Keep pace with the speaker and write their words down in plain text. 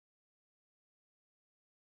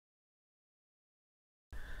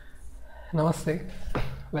Namaste,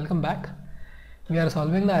 welcome back. We are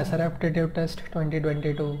solving the IISER Aptitude Test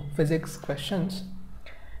 2022 physics questions,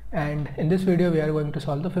 and in this video we are going to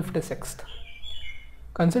solve the 56th.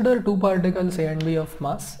 Consider two particles A and B of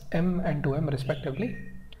mass m and 2m respectively.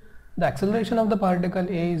 The acceleration of the particle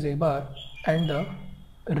A is a bar and the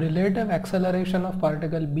relative acceleration of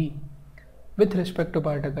particle B with respect to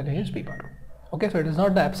particle A is b bar. Okay, so it is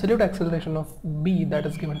not the absolute acceleration of B that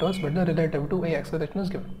is given to us, but the relative to A acceleration is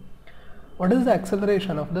given. What is the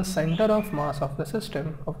acceleration of the center of mass of the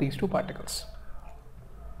system of these two particles?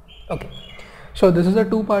 Okay, so this is a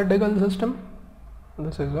two particle system.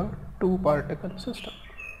 This is a two particle system.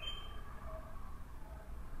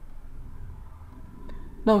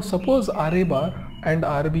 Now suppose RA bar and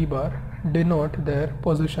RB bar denote their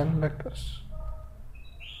position vectors.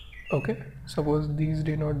 Okay, suppose these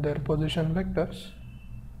denote their position vectors.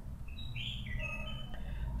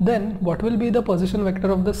 Then what will be the position vector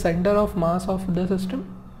of the center of mass of the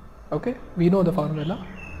system? Okay, we know the formula.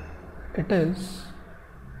 It is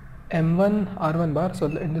m1 r1 bar, so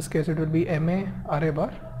in this case it will be ma ra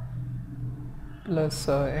bar plus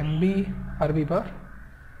mb rb bar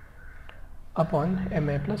upon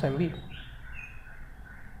ma plus mb.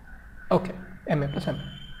 Okay, ma plus mb.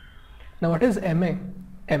 Now what is ma?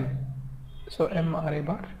 M. So m ra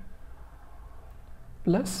bar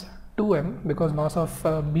plus 2m, because mass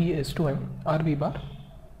of B is 2m, rb bar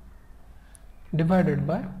divided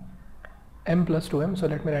by m plus 2m, so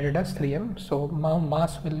let me write it as 3m, so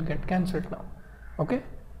mass will get cancelled now. Okay,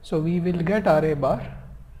 so we will get ra bar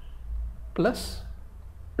plus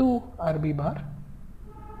 2 rb bar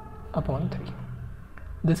upon 3.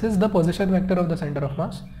 This is the position vector of the center of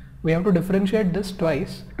mass. We have to differentiate this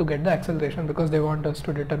twice to get the acceleration, because they want us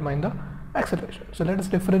to determine the acceleration. So let us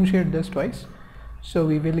differentiate this twice. So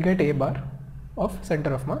we will get a bar of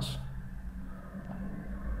center of mass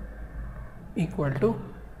equal to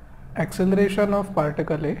acceleration of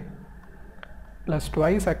particle A plus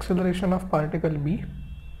twice acceleration of particle B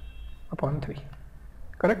upon 3.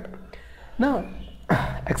 Correct? Now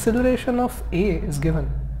acceleration of A is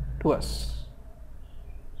given to us.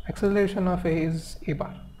 Acceleration of A is a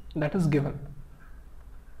bar, that is given,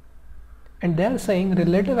 and they are saying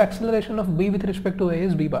relative acceleration of B with respect to A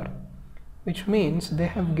is b bar, which means they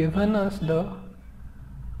have given us the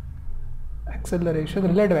acceleration,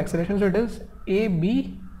 relative acceleration, so it is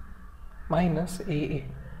AB minus AA.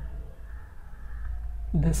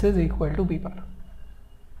 This is equal to b bar.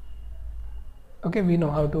 Okay, we know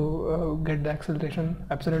how to get the acceleration,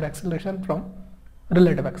 absolute acceleration from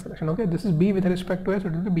relative acceleration. Okay, this is B with respect to A, so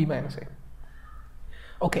it will be B minus A.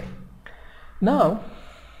 Okay, now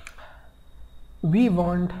we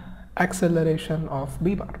want acceleration of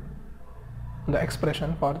b bar, the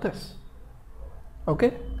expression for this.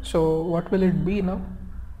 Okay, so what will it be now?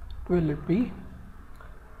 Will it be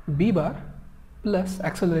b bar plus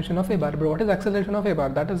acceleration of a bar? But what is acceleration of a bar?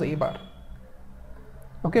 That is a bar.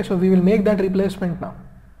 Okay, so we will make that replacement now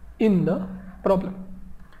in the problem.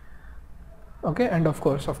 Okay, and of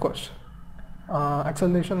course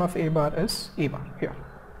acceleration of a bar is a bar here,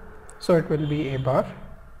 so it will be a bar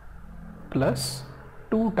plus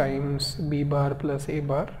 2 times b bar plus a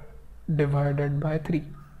bar divided by 3.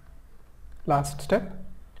 Last step,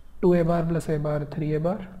 2a bar plus a bar, 3a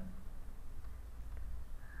bar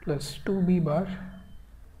plus 2b bar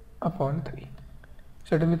upon 3.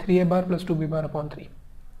 So it will be 3a bar plus 2b bar upon 3.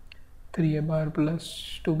 3a bar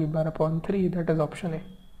plus 2b bar upon 3, that is option A.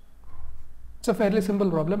 It's a fairly simple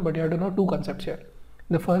problem, but you have to know two concepts here.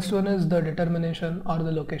 The first one is the determination or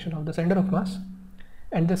the location of the center of mass,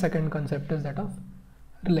 and the second concept is that of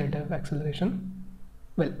relative acceleration,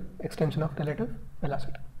 well, extension of relative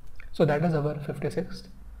velocity. So that is our 56th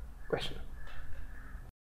question.